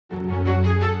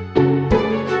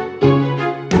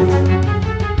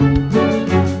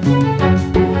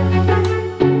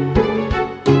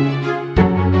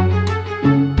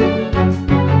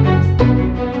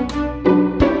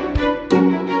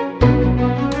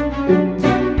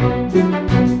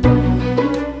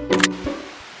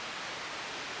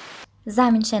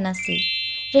زمین شناسی،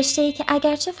 رشته‌ای که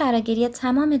اگرچه فراگیری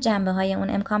تمام جنبه‌های اون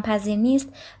امکان پذیر نیست،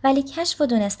 ولی کشف و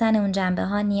دونستن اون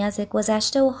جنبه‌ها نیاز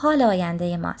گذشته و حال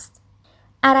آینده ماست.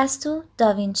 ارسطو،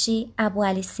 داوینچی،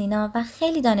 ابوعلی سینا و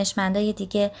خیلی دانشمندای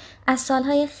دیگه از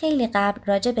سالهای خیلی قبل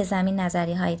راجع به زمین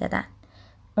نظریه‌هایی دادن.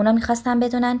 اونا می‌خواستن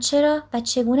بدونن چرا و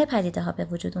چگونه پدیده‌ها به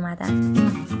وجود اومدن.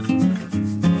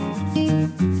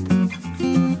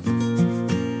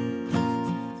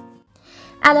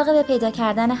 علاقه به پیدا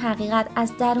کردن حقیقت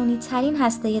از درونی ترین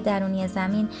هسته درونی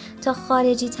زمین تا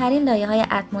خارجی ترین لایه‌های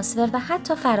اتمسفر و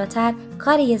حتی فراتر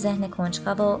کار یه ذهن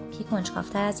کنجکاو و کی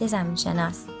کنجکاوتر از یه زمین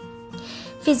شناس.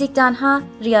 فیزیکدانها،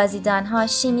 ریاضیدانها،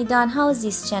 شیمیدانها و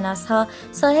زیستشناسها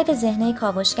صاحب ذهنه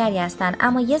کاوشگری هستن،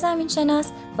 اما یه زمین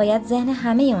شناس باید ذهن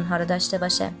همه اونها رو داشته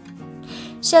باشه.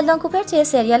 شلدون کوپر توی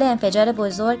سریال انفجار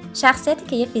بزرگ، شخصیتی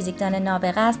که یه فیزیکدان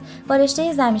نابغه است، با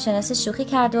رشته زمینشناسی شوخی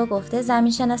کرده و گفته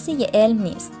زمینشناسی یه علم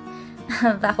نیست.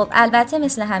 و خب البته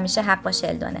مثل همیشه حق با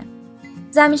شلدونه.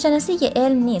 زمینشناسی یه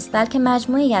علم نیست، بلکه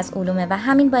مجموعه‌ای از علومه و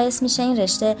همین باعث میشه این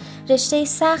رشته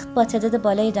سخت با تعداد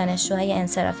بالای دانشجوهای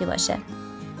انصرافی باشه.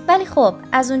 ولی خب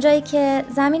از اونجایی که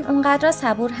زمین اونقدر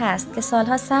صبور هست که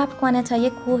سالها صبر کنه تا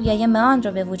یک کوه یا یه مئاندر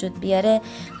رو به وجود بیاره،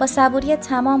 با صبوری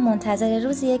تمام منتظر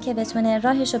روزیه که بتونه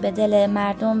راهشو به دل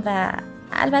مردم و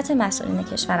البته مسئولین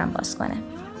کشورم باز کنه.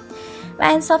 و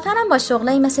انصافاً هم با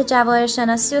شغلایی مثل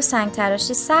جواهرشناسی و سنگ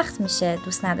تراشی سخت میشه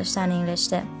دوست نداشتن این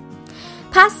رشته.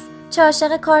 پس چه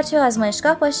عاشق کار توی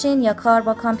آزمایشگاه باشین یا کار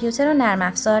با کامپیوتر و نرم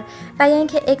افزار و یا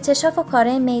اینکه اکتشاف و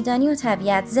کارهای میدانی و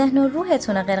طبیعت ذهن و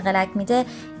روحتون رو قلقلک میده،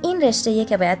 این رشته‌ایه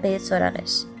که باید برید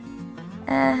سراغش.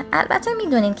 البته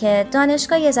میدونین که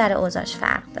دانشگاه یه ذره اوضاعش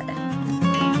فرق داره.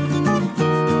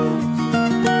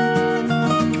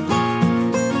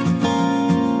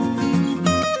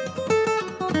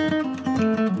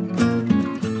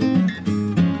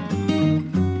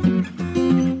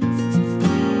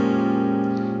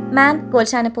 من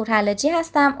گلشن پورحلاجی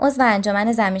هستم، عضو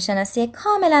انجمن زمینشناسی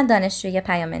کاملا دانشجویی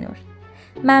پیام نور.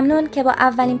 ممنون که با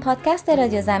اولین پادکست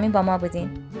رادیو زمین با ما بودین.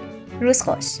 روز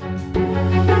خوش.